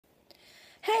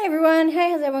Hey everyone, hey,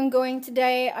 how's everyone going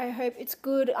today? I hope it's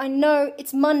good. I know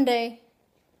it's Monday.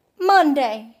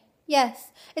 Monday!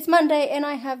 Yes, it's Monday and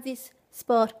I have this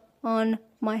spot on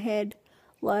my head.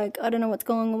 Like, I don't know what's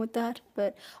going on with that,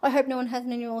 but I hope no one has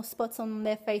any more spots on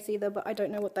their face either, but I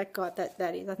don't know what that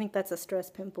is. I think that's a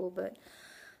stress pimple, but...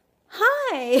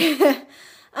 Hi!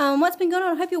 What's been going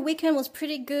on? I hope your weekend was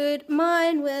pretty good.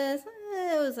 Mine was...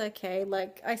 it was okay.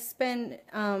 Like, I spent,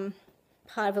 part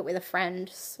of it with a friend,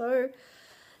 so...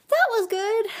 that was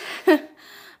good.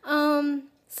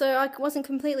 So I wasn't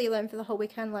completely alone for the whole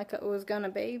weekend like it was gonna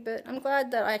be, but I'm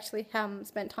glad that I actually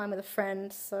spent time with a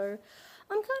friend, so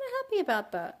I'm kind of happy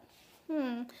about that.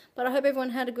 But I hope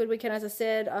everyone had a good weekend, as I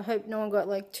said. I hope no one got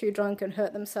like too drunk and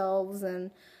hurt themselves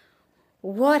and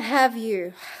what have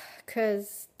you,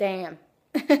 because damn.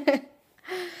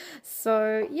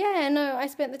 So yeah, no, I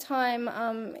spent the time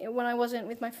when I wasn't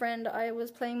with my friend. I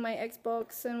was playing my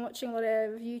Xbox and watching a lot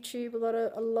of YouTube, a lot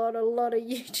of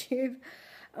YouTube,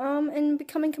 and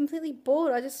becoming completely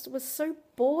bored. I just was so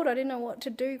bored. I didn't know what to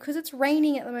do because it's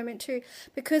raining at the moment too.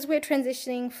 Because we're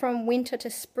transitioning from winter to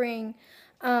spring.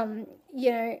 You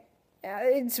know,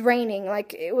 it's raining.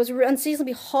 Like, it was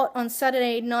unseasonably hot on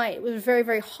Saturday night. It was very,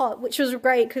 very hot, which was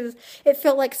great because it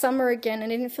felt like summer again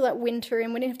and it didn't feel like winter,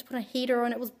 and we didn't have to put a heater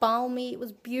on. It was balmy. It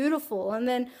was beautiful. And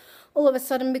then all of a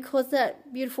sudden, because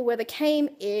that beautiful weather came,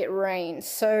 it rained.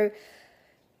 So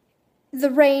the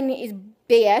rain is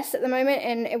BS at the moment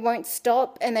and it won't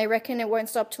stop, and they reckon it won't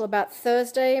stop till about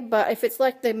Thursday. But if it's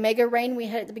like the mega rain we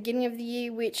had at the beginning of the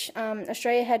year, which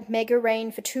Australia had mega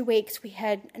rain for 2 weeks, we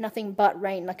had nothing but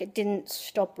rain. Like, it didn't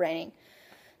stop raining.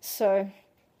 So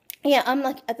yeah, I'm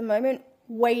like at the moment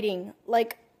waiting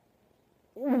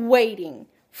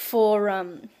for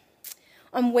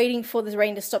I'm waiting for this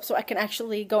rain to stop so I can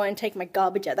actually go and take my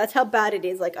garbage out. That's how bad it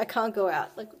is. Like, I can't go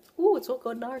out. Like, ooh, it's all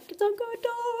gone dark. It's all gone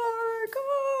dark.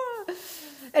 Ah.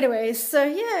 Anyways, so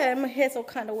yeah, my hair's all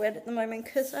kind of wet at the moment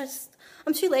because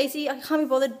I'm too lazy. I can't be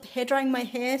bothered hair drying my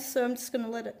hair, so I'm just gonna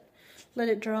let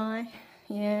it dry.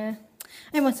 Yeah.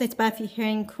 Everyone says it's bad for your hair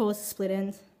and causes split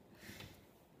ends.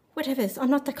 Whatever. I'm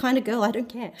not that kind of girl. I don't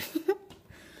care.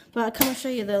 But I'll come and show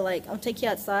you I'll take you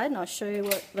outside and I'll show you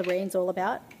what the rain's all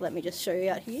about. Let me just show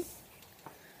you out here.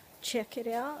 Check it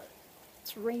out.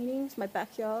 It's raining. It's my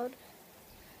backyard.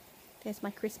 There's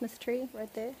my Christmas tree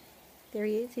right there. There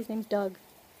he is. His name's Doug.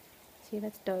 See,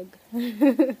 that's Doug.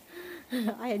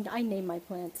 I name my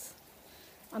plants.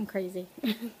 I'm crazy.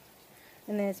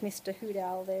 And there's Mr. Hoot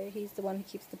Owl there. He's the one who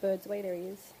keeps the birds away. There he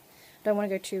is. Don't want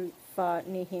to go too far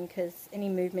near him because any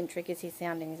movement triggers his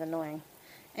sound and he's annoying.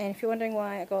 And if you're wondering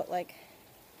why I got like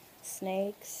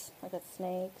snakes, I got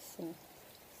snakes and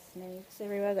snakes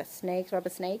everywhere. I got snakes, rubber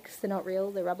snakes. They're not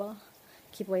real, they're rubber.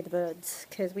 Keep away the birds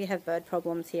because we have bird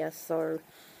problems here, so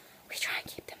we try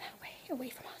and keep them away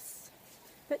from us.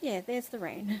 But yeah, there's the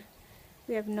rain.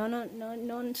 We have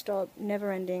non-stop,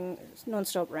 never-ending,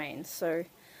 non-stop rain. So,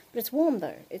 but it's warm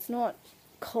though. It's not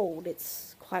cold.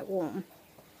 It's quite warm.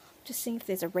 Just seeing if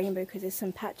there's a rainbow because there's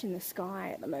some patch in the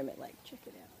sky at the moment. Like, check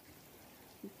it out.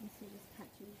 You can see there's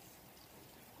patches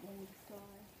in the sky.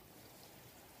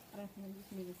 I don't think you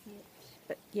can even see it.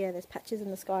 But yeah, there's patches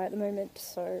in the sky at the moment,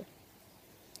 so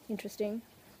interesting.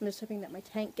 I'm just hoping that my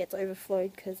tank gets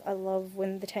overflowed because I love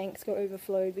when the tanks go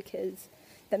overflowed because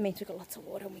that means we've got lots of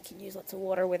water and we can use lots of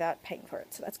water without paying for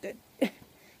it, so that's good.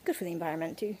 Good for the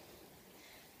environment too.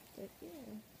 But yeah,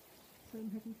 so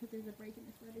I'm hoping because there's a break in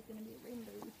the sky there's going to be a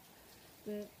rainbow.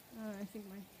 But I think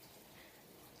my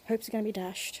hopes are going to be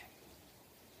dashed.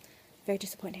 Very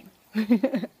disappointing.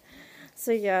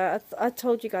 So yeah, I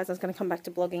told you guys I was going to come back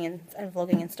to blogging and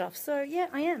vlogging and stuff. So yeah,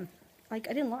 I am. Like,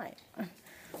 I didn't lie.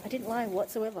 I didn't lie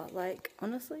whatsoever. Like,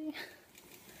 honestly.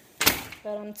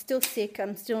 But I'm still sick.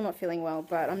 I'm still not feeling well.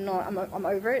 But I'm not. I'm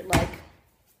over it. Like,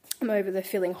 I'm over the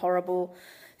feeling horrible,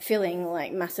 feeling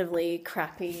like massively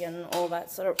crappy and all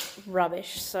that sort of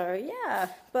rubbish. So yeah,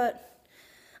 but.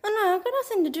 I don't know, I've got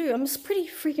nothing to do. I'm just pretty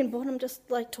freaking bored. I'm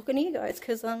just like talking to you guys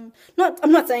because I'm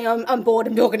not saying I'm bored.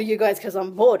 I'm talking to you guys because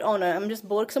I'm bored. Oh no, I'm just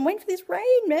bored because I'm waiting for this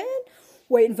rain, man.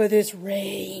 Waiting for this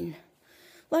rain.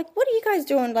 Like, what are you guys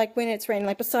doing like when it's raining?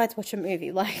 Like, besides watch a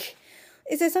movie? Like,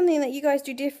 is there something that you guys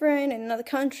do different in another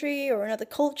country or another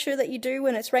culture that you do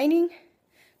when it's raining?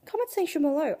 Comment section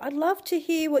below. I'd love to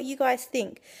hear what you guys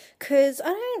think because I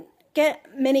don't get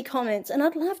many comments and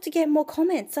I'd love to get more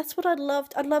comments. That's what I'd love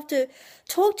to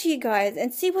talk to you guys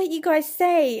and see what you guys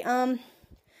say.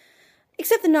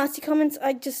 Except the nasty comments.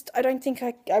 I don't think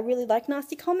I really like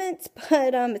nasty comments,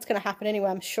 but it's gonna happen anyway,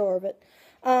 I'm sure of it.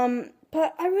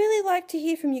 But I really like to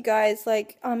hear from you guys,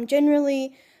 like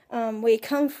generally where you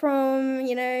come from,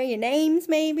 you know, your names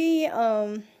maybe,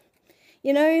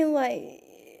 You know, like,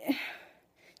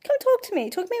 come talk to me.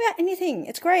 Talk to me about anything.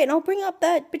 It's great. And I'll bring up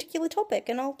that particular topic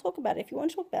and I'll talk about it if you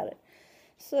want to talk about it.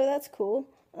 So that's cool.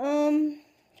 Trying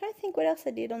to think what else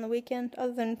I did on the weekend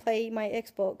other than play my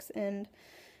Xbox and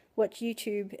watch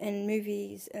YouTube and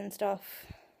movies and stuff.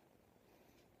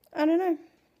 I don't know.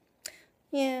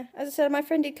 Yeah, as I said, my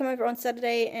friend did come over on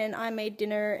Saturday and I made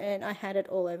dinner and I had it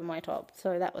all over my top,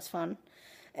 so that was fun.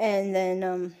 And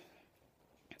then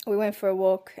we went for a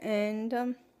walk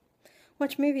and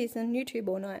watched movies and YouTube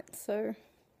all night, so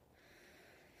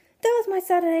that was my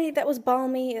Saturday. That was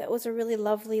balmy. That was a really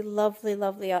lovely, lovely,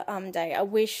 lovely day. I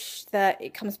wish that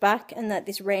it comes back and that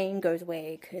this rain goes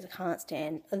away because I can't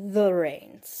stand the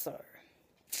rain, so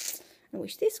I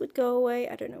wish this would go away.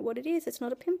 I don't know what it is. It's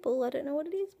not a pimple. I don't know what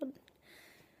it is, but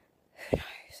who knows?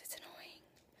 It's annoying.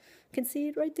 I can see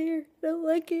it right there. I don't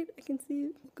like it. I can see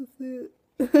it. I can see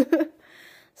it.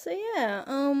 So yeah,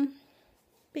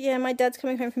 but yeah, my dad's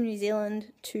coming home from New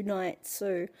Zealand tonight,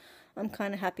 so I'm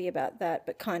kind of happy about that,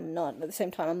 but kind of not. At the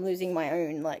same time, I'm losing my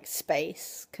own, like,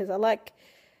 space, because I like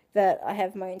that I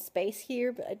have my own space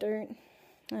here, but I don't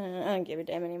give a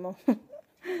damn anymore.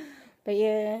 But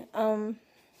yeah,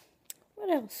 what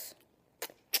else?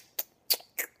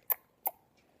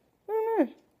 I don't know.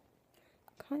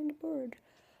 Kind of bored.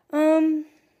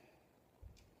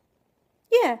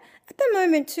 Yeah, at the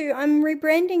moment too, I'm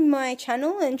rebranding my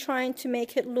channel and trying to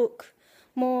make it look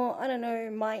more, I don't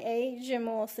know, my age and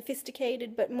more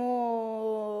sophisticated, but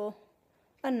more,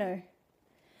 I don't know.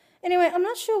 Anyway, I'm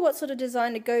not sure what sort of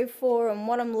design to go for and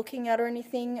what I'm looking at or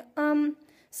anything.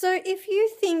 So if you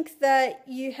think that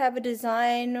you have a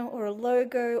design or a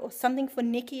logo or something for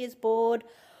Nickey's board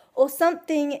or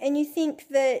something and you think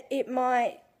that it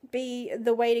might be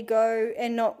the way to go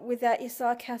and not without your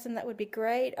sarcasm, that would be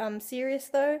great. I'm serious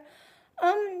though.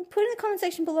 Put it in the comment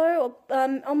section below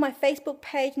or on my Facebook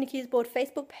page, Nickey's Board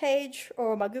Facebook page,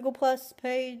 or my Google Plus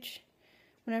page,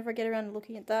 whenever I get around to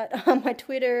looking at that, my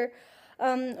Twitter,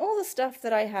 all the stuff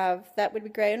that I have, that would be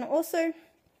great. And also,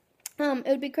 it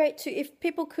would be great too if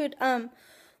people could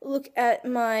look at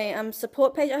my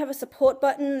support page. I have a support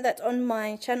button that's on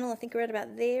my channel. I think right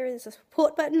about there is a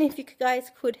support button. If you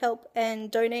guys could help and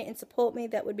donate and support me,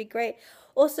 that would be great.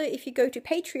 Also, if you go to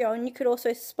Patreon, you could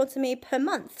also sponsor me per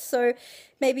month. So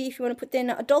maybe if you want to put in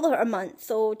 $1 a month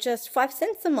or just 5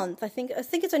 cents a month. I think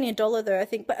it's only $1 though. I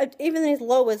think, but even as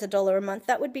low as $1 a month,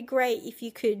 that would be great if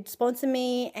you could sponsor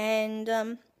me.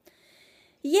 And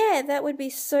yeah, that would be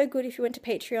so good if you went to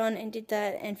Patreon and did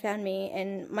that and found me.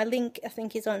 And my link, I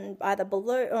think, is on either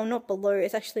below, or not below,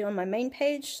 it's actually on my main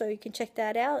page, so you can check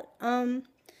that out.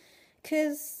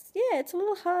 Because, yeah, it's a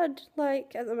little hard,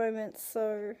 like, at the moment,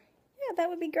 so yeah, that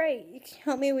would be great. You can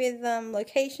help me with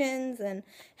locations and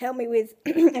help me with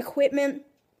equipment.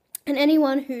 And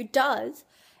anyone who does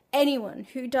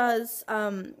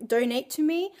donate to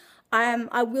me,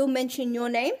 I will mention your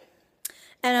name.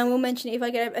 And I will mention if I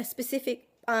get a specific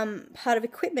part of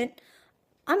equipment,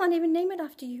 I might even name it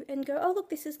after you and go, oh look,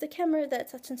 this is the camera that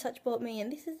such and such bought me, and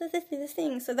this is this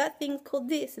thing, so that thing's called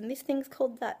this, and this thing's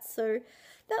called that. So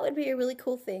that would be a really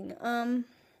cool thing.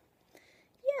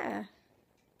 Yeah,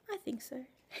 I think so.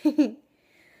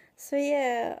 So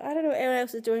yeah, I don't know what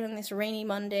else is doing on this rainy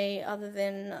Monday other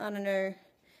than, I don't know,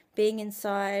 being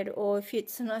inside, or if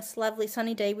it's a nice lovely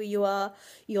sunny day where you are,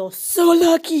 you're so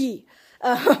lucky.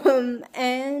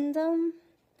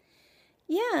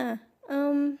 Yeah,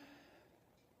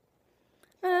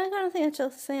 I don't think I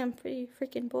else to say. I'm pretty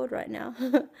freaking bored right now.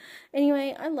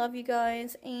 Anyway, I love you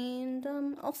guys, and,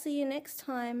 I'll see you next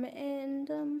time, and,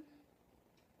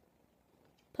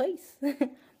 peace.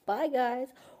 Bye, guys.